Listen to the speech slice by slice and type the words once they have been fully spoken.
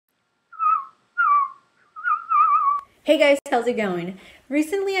Hey guys, how's it going?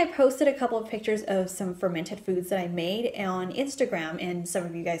 Recently I posted a couple of pictures of some fermented foods that I made on Instagram, and some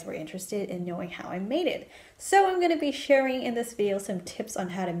of you guys were interested in knowing how I made it. So I'm going to be sharing in this video some tips on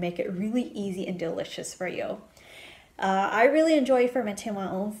how to make it really easy and delicious for you. I really enjoy fermenting my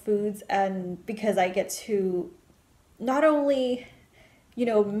own foods, and because I get to not only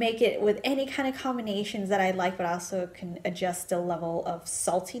make it with any kind of combinations that I like, but also can adjust the level of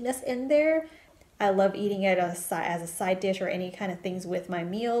saltiness in there. I love eating it as a side dish or any kind of things with my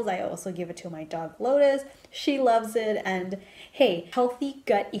meals. I also give it to my dog Lotus. She loves it. And hey, healthy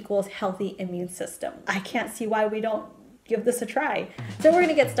gut equals healthy immune system. I can't see why we don't give this a try. So we're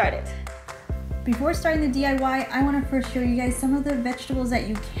gonna get started. Before starting the DIY, I want to first show you guys some of the vegetables that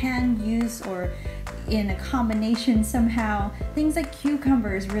you can use or in a combination somehow. Things like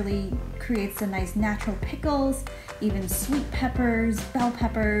cucumbers really creates a nice natural pickles, even sweet peppers, bell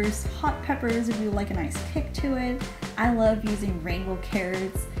peppers, hot peppers if you like a nice kick to it. I love using rainbow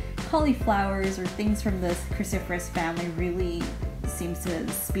carrots, cauliflowers, or things from this cruciferous family really seems to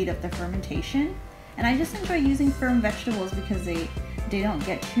speed up the fermentation. And I just enjoy using firm vegetables because they don't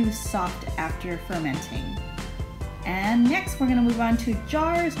get too soft after fermenting. And next we're gonna move on to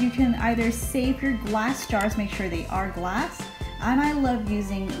jars. You can either save your glass jars, make sure they are glass. And I love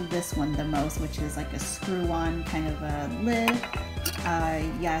using this one the most, which is like a screw-on kind of a lid.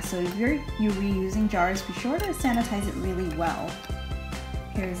 So if you're reusing jars, be sure to sanitize it really well.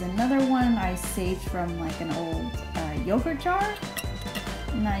 Here's another one I saved from like an old yogurt jar.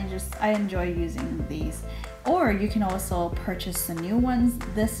 And I enjoy using these. Or you can also purchase the new ones.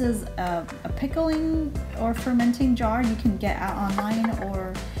 This is a pickling or fermenting jar you can get out online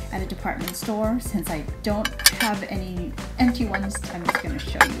or at a department store. Since I don't have any empty ones, I'm just going to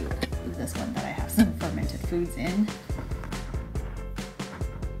show you this one that I have some fermented foods in.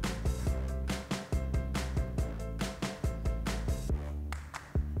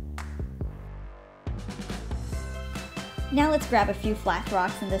 Now let's grab a few flat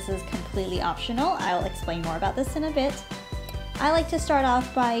rocks, and this is completely optional. I'll explain more about this in a bit. I like to start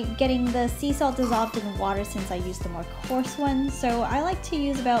off by getting the sea salt dissolved in water since I use the more coarse one. So I like to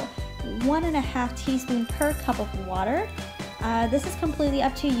use about 1.5 teaspoons per cup of water. This is completely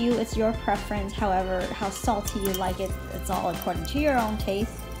up to you, it's your preference. However, how salty you like it, it's all according to your own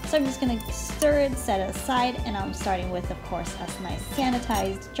taste. So I'm just gonna stir it, set it aside, and I'm starting with, of course, a nice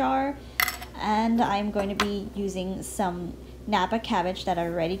sanitized jar. And I'm going to be using some Napa cabbage that I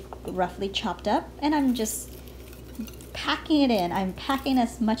already roughly chopped up, and I'm just packing it in. I'm packing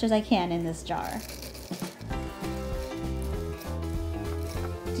as much as I can in this jar.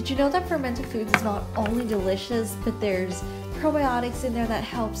 Did you know that fermented foods is not only delicious, but there's probiotics in there that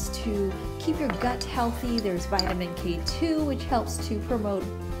helps to keep your gut healthy. There's vitamin K2, which helps to promote,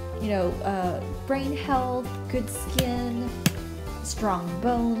 brain health, good skin, strong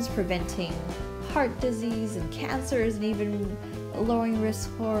bones, preventing heart disease and cancers, and even lowering risk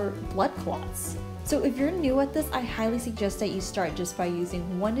for blood clots. So if you're new at this, I highly suggest that you start just by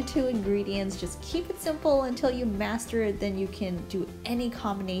using 1 to 2 ingredients. Just keep it simple until you master it, then you can do any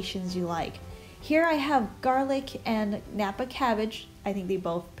combinations you like. Here I have garlic and Napa cabbage. I think they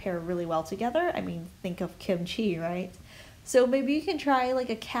both pair really well together. I mean, think of kimchi, right? So maybe you can try like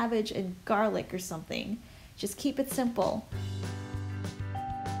a cabbage and garlic or something. Just keep it simple.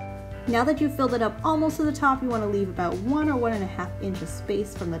 Now that you've filled it up almost to the top, you want to leave about 1 or 1.5 inches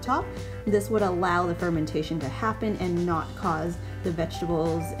space from the top. This would allow the fermentation to happen and not cause the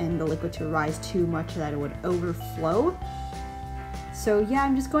vegetables and the liquid to rise too much that it would overflow. So yeah,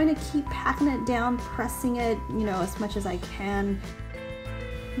 I'm just going to keep packing it down, pressing it, as much as I can.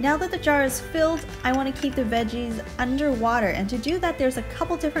 Now that the jar is filled, I want to keep the veggies underwater, and to do that there's a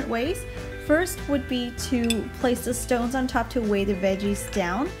couple different ways. First would be to place the stones on top to weigh the veggies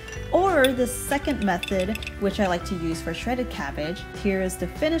down, or the second method, which I like to use for shredded cabbage. Here is the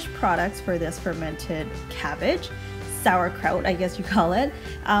finished product for this fermented cabbage, sauerkraut I guess you call it.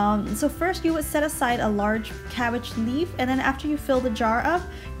 So first you would set aside a large cabbage leaf, and then after you fill the jar up,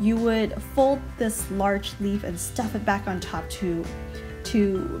 you would fold this large leaf and stuff it back on top to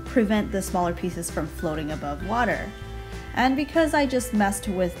prevent the smaller pieces from floating above water. And because I just messed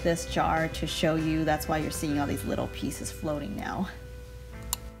with this jar to show you, that's why you're seeing all these little pieces floating now.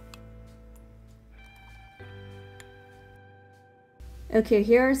 Okay,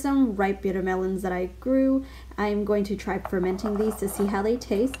 here are some ripe bitter melons that I grew. I'm going to try fermenting these to see how they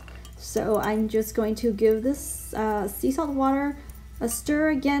taste. So I'm just going to give this sea salt water a stir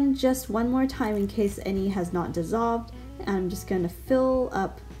again just one more time in case any has not dissolved. And I'm just going to fill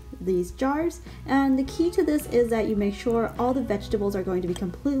up these jars. And the key to this is that you make sure all the vegetables are going to be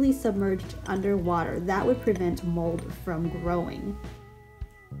completely submerged underwater. That would prevent mold from growing.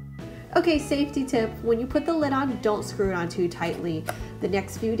 Okay, safety tip, when you put the lid on, don't screw it on too tightly. The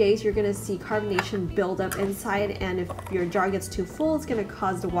next few days you're gonna see carbonation build up inside, and if your jar gets too full, it's gonna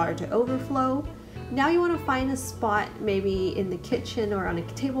cause the water to overflow. Now you wanna find a spot, maybe in the kitchen or on a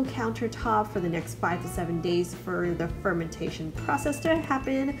table countertop for the next 5 to 7 days for the fermentation process to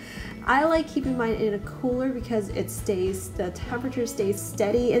happen. I like keeping mine in a cooler because the temperature stays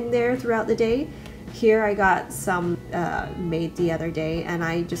steady in there throughout the day. Here I got some made the other day, and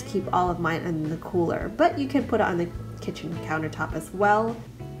I just keep all of mine in the cooler, but you can put it on the kitchen countertop as well.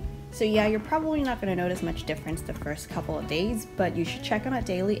 So yeah, you're probably not going to notice much difference the first couple of days, but you should check on it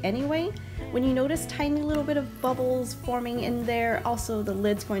daily anyway. When you notice tiny little bit of bubbles forming in there, also the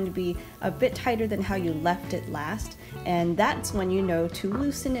lid's going to be a bit tighter than how you left it last, and that's when you know to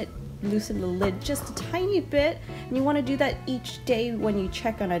loosen the lid just a tiny bit, and you want to do that each day when you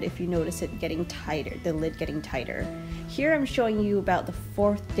check on it if you notice it getting tighter, the lid getting tighter. Here I'm showing you about the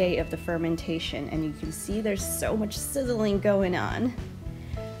 4th day of the fermentation, and you can see there's so much sizzling going on.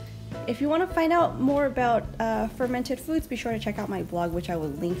 If you want to find out more about fermented foods, be sure to check out my blog, which I will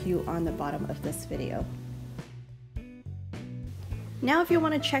link you on the bottom of this video. Now if you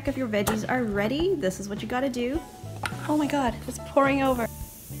want to check if your veggies are ready, this is what you gotta do. Oh my god, it's pouring over.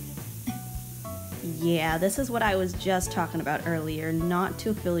 Yeah, this is what I was just talking about earlier, not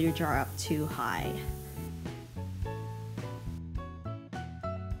to fill your jar up too high.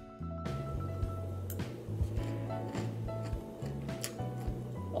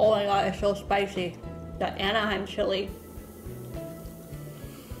 Oh my god, it's so spicy. The Anaheim chili.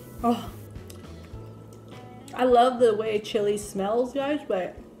 Oh. I love the way chili smells, guys,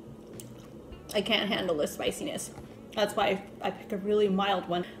 but I can't handle the spiciness. That's why I pick a really mild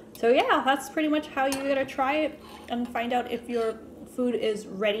one. So yeah, that's pretty much how you're gonna try it and find out if your food is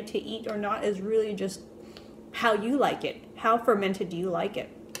ready to eat or not. Is really just how you like it. How fermented do you like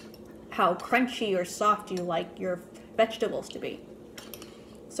it? How crunchy or soft do you like your vegetables to be?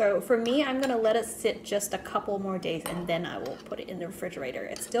 So for me, I'm gonna let it sit just a couple more days and then I will put it in the refrigerator.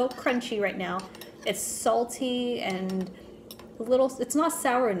 It's still crunchy right now. It's salty and a little, it's not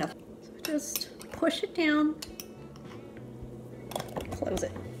sour enough. So just push it down, close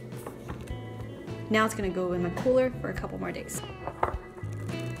it. Now it's gonna go in the cooler for a couple more days.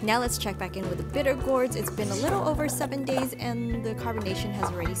 Now let's check back in with the bitter gourds. It's been a little over 7 days and the carbonation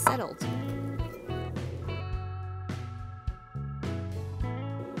has already settled.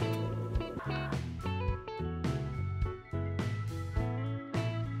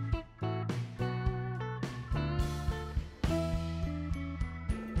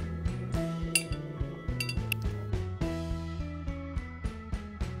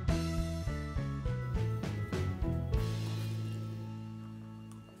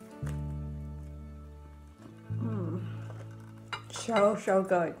 So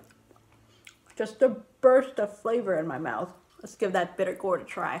good. Just a burst of flavor in my mouth. Let's give that bitter gourd a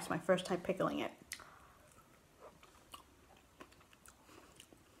try. It's my first time pickling it.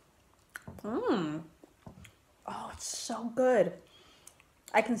 Oh, it's so good.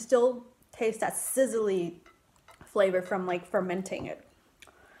 I can still taste that sizzly flavor from like fermenting it.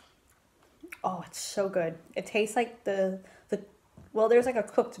 Oh, it's so good. It tastes like well, there's like a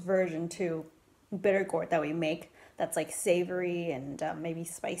cooked version to bitter gourd that we make. That's like savory and maybe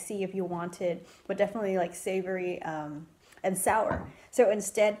spicy if you wanted, but definitely like savory and sour. So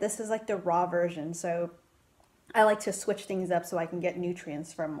instead, this is like the raw version. So I like to switch things up so I can get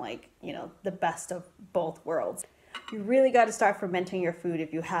nutrients from like, you know, the best of both worlds. You really got to start fermenting your food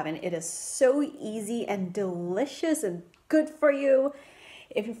if you haven't. It is so easy and delicious and good for you.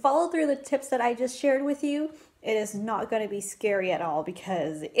 If you follow through the tips that I just shared with you, it is not going to be scary at all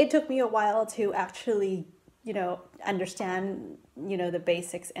because it took me a while to actually, you know, understand, you know, the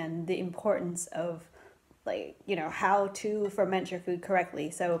basics and the importance of like, you know, how to ferment your food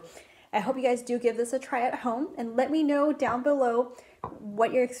correctly. So I hope you guys do give this a try at home and let me know down below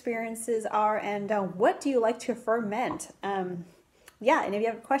what your experiences are and what do you like to ferment. Yeah, and if you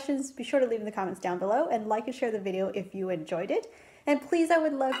have questions, be sure to leave in the comments down below and like and share the video if you enjoyed it. And please, I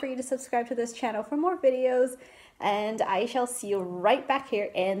would love for you to subscribe to this channel for more videos, and I shall see you right back here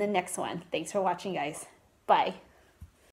in the next one. Thanks for watching, guys. Bye.